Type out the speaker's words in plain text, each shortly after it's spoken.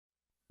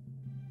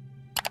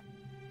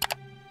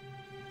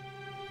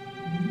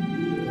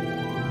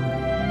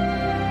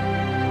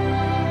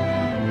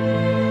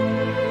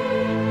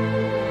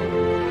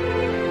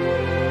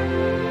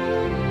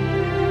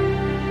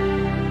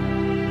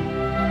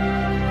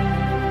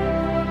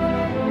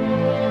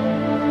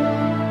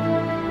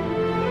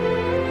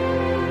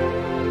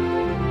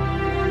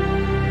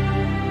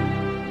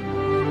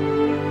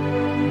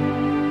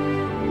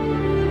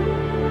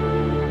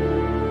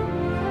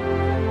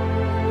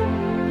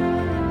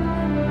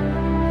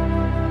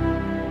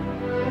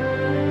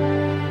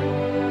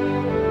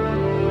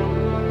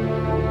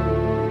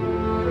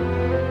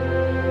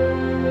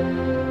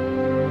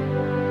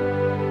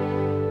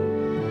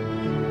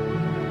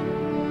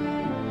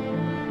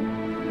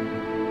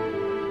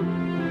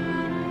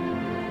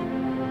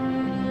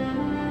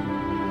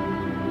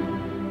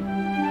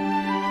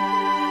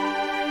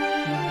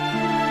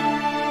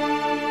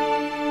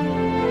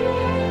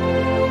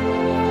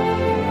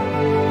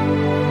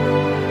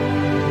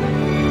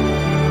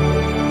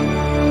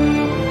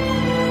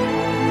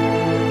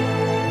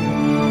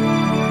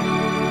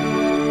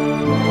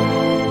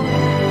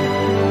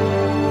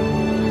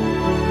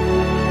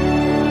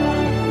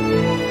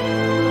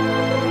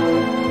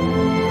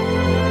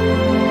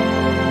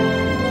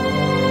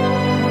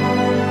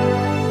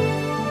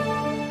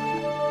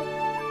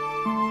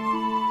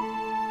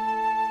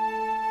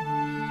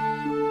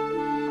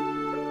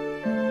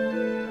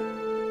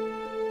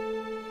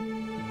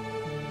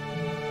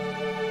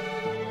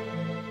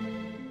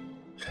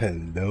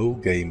Hello,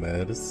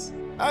 gamers.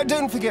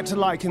 Don't forget to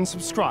like and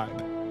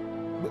subscribe.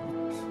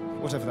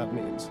 Whatever that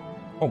means.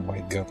 Oh my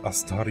god,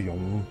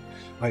 Astarion.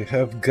 I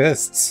have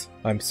guests.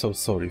 I'm so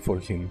sorry for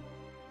him.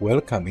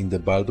 Welcome in the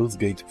Baldur's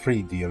Gate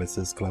 3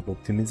 DLSS Club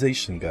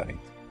Optimization Guide.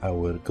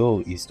 Our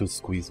goal is to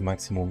squeeze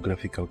maximum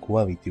graphical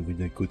quality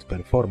with a good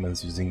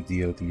performance using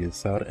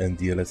DLDSR and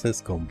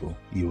DLSS combo.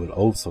 You will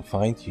also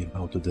find here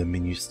how to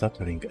diminish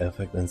stuttering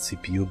effect and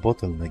CPU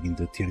bottleneck in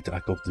the third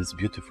act of this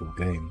beautiful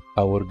game.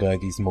 Our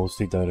guide is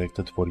mostly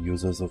directed for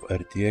users of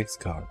RTX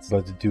cards,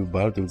 but due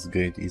Baldur's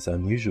Gate is an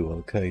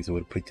unusual case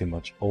where pretty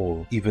much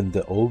all, even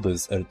the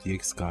oldest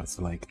RTX cards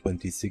like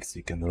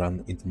 2060 can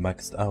run it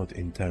maxed out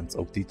in terms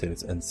of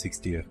details and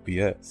 60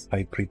 FPS.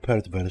 I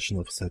prepared version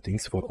of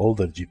settings for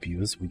older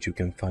GPUs which you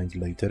can find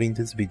later in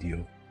this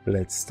video.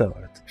 Let's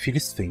start.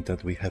 First thing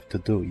that we have to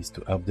do is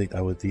to update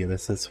our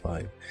DLSS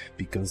file,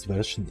 because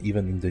version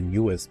even in the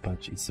newest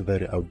patch is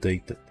very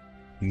outdated.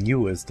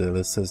 Newest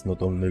DLSS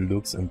not only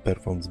looks and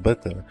performs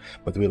better,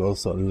 but will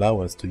also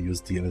allow us to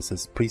use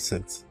DLSS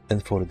presets.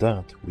 And for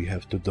that, we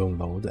have to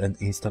download and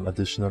install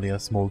additionally a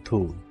small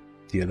tool,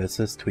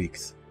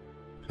 DLSSTweaks.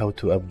 How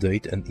to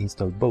update and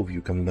install both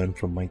you can learn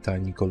from my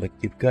tiny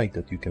collective guide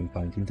that you can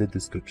find in the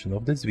description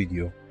of this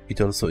video. It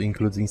also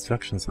includes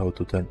instructions how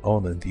to turn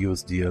on and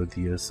use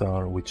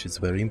DLDSR, which is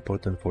very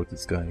important for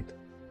this guide.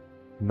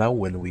 Now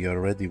when we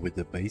are ready with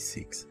the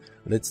basics,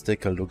 let's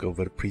take a look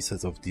over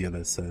presets of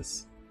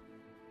DLSS.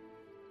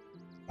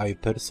 I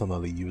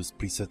personally use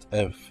preset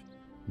F.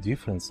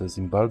 Differences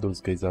in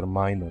Baldur's Gate are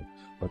minor,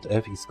 but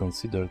F is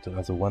considered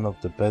as one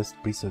of the best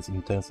presets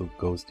in terms of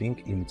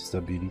ghosting, image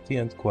stability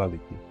and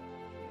quality.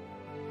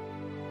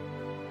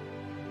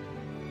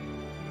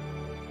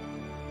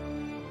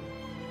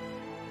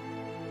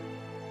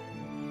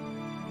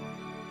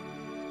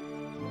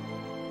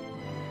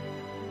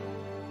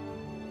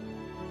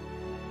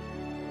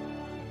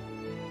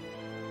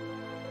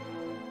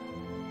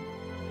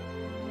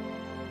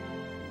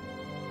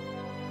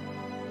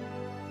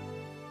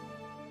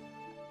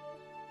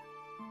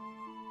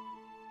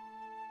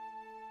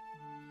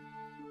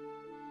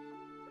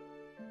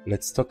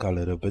 Let's talk a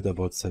little bit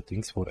about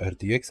settings for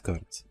RTX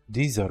cards.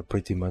 These are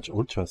pretty much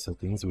ultra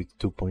settings with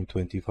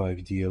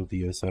 2.25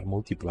 DLDSR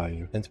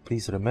multiplier, and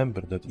please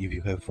remember that if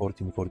you have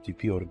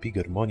 1440p or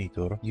bigger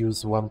monitor,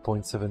 use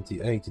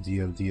 1.78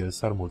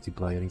 DLDSR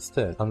multiplier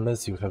instead,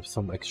 unless you have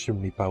some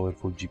extremely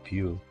powerful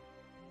GPU.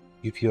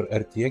 If your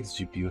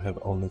RTX GPU have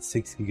only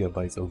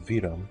 6GB of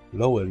VRAM,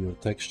 lower your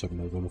texture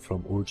level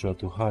from ultra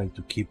to high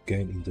to keep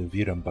game in the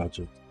VRAM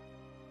budget.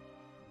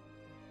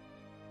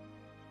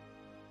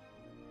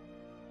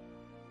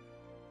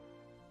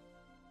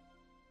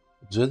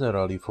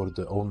 Generally, for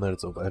the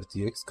owners of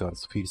RTX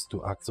cards, first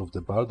two acts of the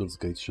Baldur's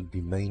Gate should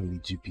be mainly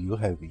GPU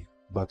heavy,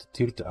 but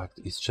third act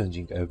is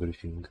changing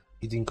everything.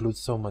 It includes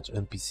so much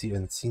NPC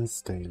and scene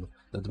scale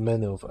that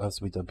many of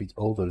us with a bit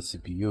older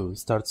CPU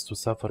starts to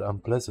suffer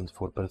unpleasant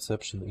for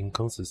perception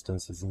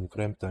inconsistencies in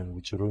frame time,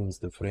 which ruins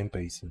the frame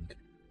pacing.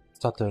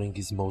 Stuttering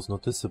is most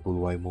noticeable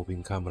while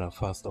moving camera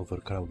fast over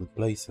crowded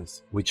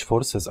places, which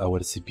forces our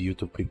CPU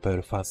to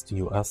prepare fast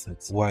new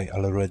assets, while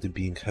already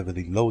being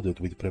heavily loaded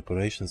with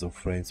preparations of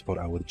frames for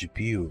our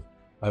GPU.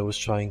 I was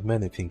trying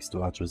many things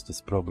to address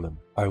this problem.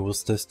 I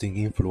was testing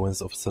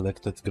influence of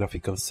selected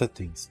graphical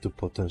settings to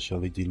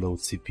potentially deload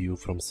CPU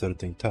from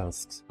certain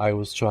tasks. I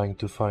was trying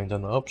to find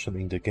an option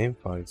in the game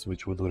files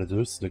which would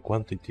reduce the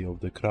quantity of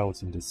the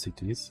crowds in the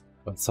cities,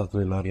 but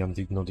sadly Larian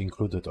did not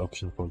include that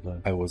option for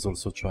that. I was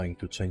also trying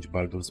to change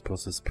Baldur's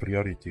process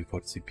priority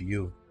for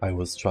CPU. I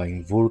was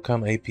trying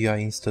Vulkan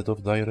API instead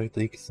of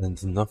DirectX,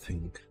 and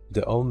nothing.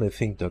 The only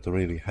thing that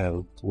really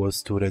helped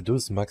was to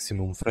reduce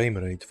maximum frame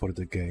rate for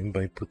the game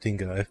by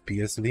putting a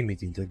FPS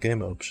limit in the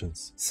game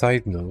options.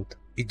 Side note,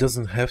 it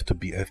doesn't have to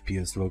be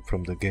FPS log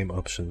from the game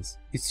options.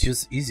 It's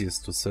just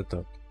easiest to set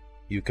up.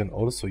 You can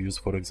also use,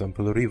 for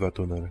example, Riva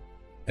tuner.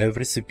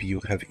 Every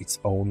CPU have its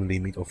own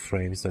limit of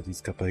frames that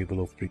is capable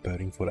of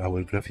preparing for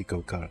our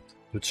graphical card.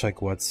 To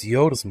check what's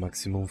yours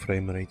maximum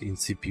frame rate in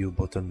CPU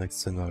bottleneck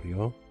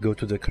scenario, go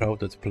to the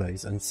crowded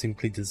place and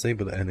simply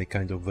disable any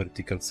kind of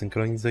vertical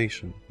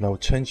synchronization. Now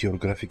change your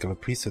graphical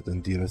preset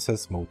and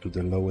DLSS mode to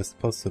the lowest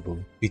possible.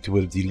 It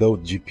will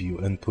deload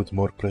GPU and put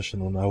more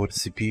pressure on our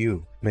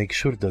CPU. Make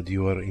sure that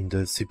you are in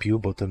the CPU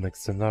bottleneck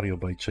scenario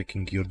by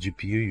checking your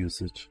GPU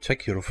usage.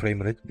 Check your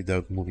frame rate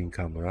without moving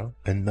camera,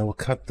 and now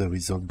cut the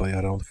result by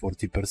around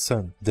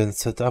 40%. Then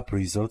set up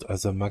result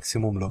as a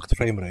maximum locked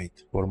frame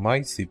rate. For my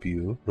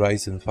CPU,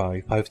 Ryzen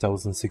 5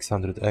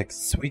 5600X,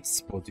 sweet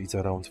spot is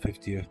around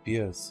 50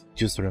 FPS.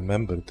 Just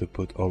remember to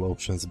put all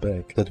options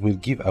back. That will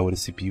give our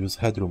CPU's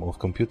headroom of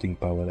computing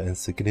power and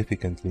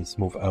significantly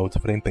smooth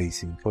out frame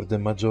pacing. For the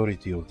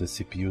majority of the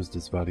CPUs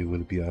this value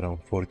will be around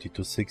 40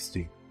 to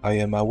 60. I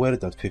am aware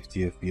that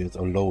 50 FPS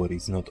or lower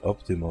is not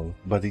optimal,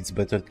 but it's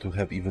better to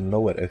have even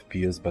lower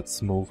FPS but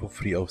smooth,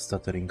 free of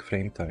stuttering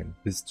frame time.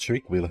 This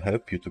trick will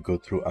help you to go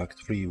through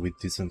Act 3 with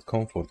decent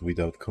comfort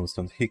without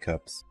constant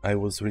hiccups. I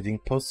was reading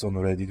posts on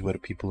Reddit where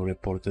people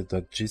reported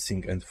that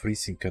G-Sync and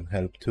FreeSync can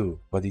help too,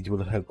 but it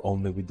will help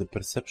only with the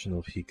perception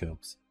of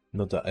hiccups.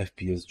 Not the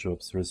FPS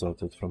drops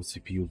resulted from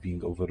CPU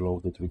being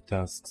overloaded with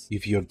tasks.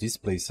 If your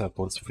display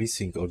supports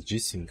FreeSync or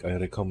G-Sync, I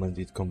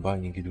recommend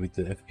combining it with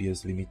the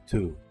FPS limit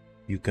too.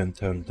 You can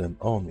turn them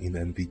on in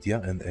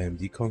NVIDIA and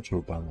AMD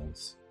control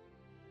panels.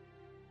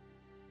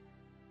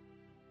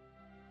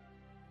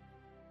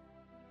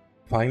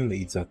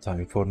 Finally, it's a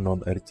time for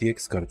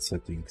non-RTX card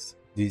settings.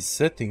 These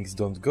settings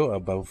don't go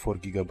above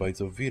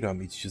 4GB of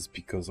VRAM, it's just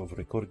because of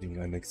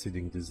recording I'm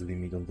exceeding this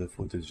limit on the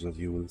footage that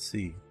you will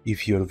see.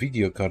 If your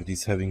video card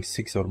is having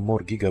 6 or more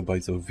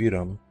gigabytes of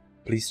VRAM,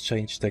 please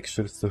change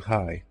textures to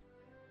high.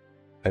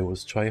 I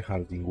was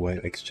tryharding while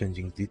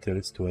exchanging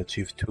details to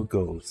achieve two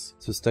goals: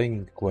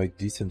 sustaining quite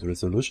decent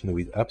resolution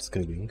with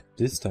upscaling,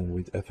 this time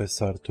with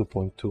FSR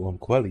 2.2 on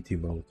quality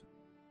mode.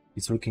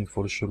 It's looking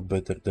for sure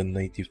better than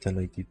native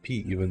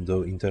 1080p even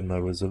though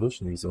internal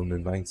resolution is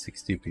only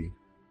 960p.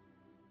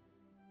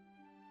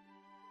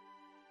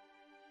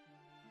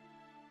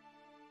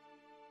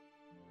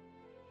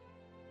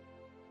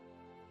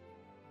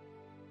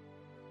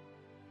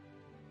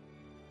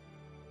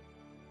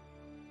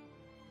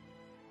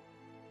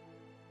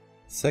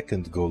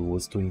 Second goal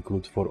was to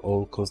include for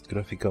all cost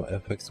graphical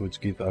effects which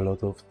give a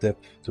lot of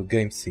depth to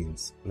game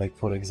scenes, like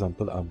for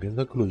example ambient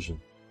occlusion.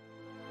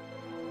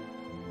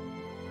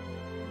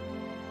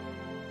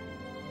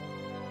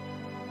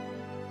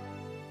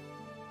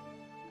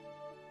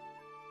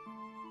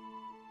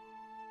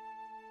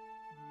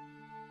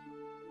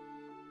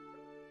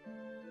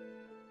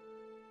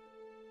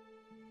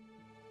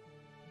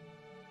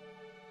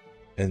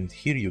 And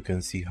here you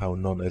can see how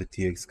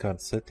non-RTX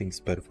card settings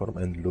perform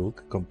and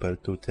look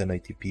compared to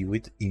 1080p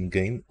with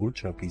in-game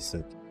Ultra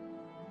preset.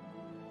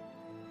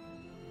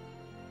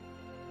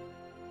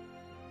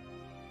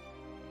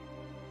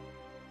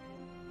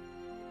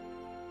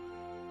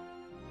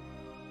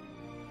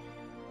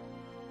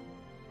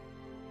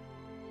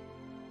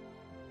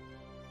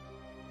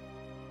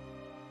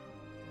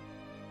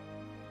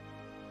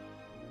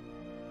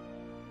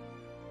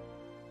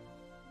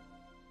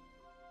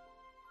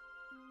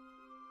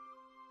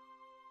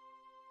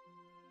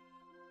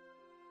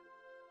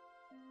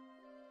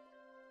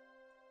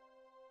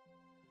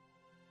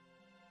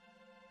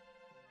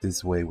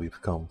 This way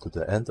we've come to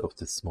the end of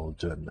this small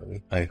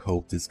journey. I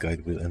hope this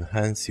guide will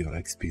enhance your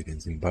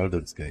experience in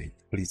Baldur's Gate.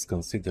 Please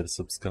consider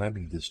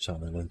subscribing this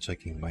channel and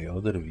checking my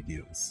other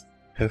videos.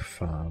 Have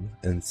fun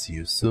and see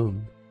you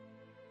soon!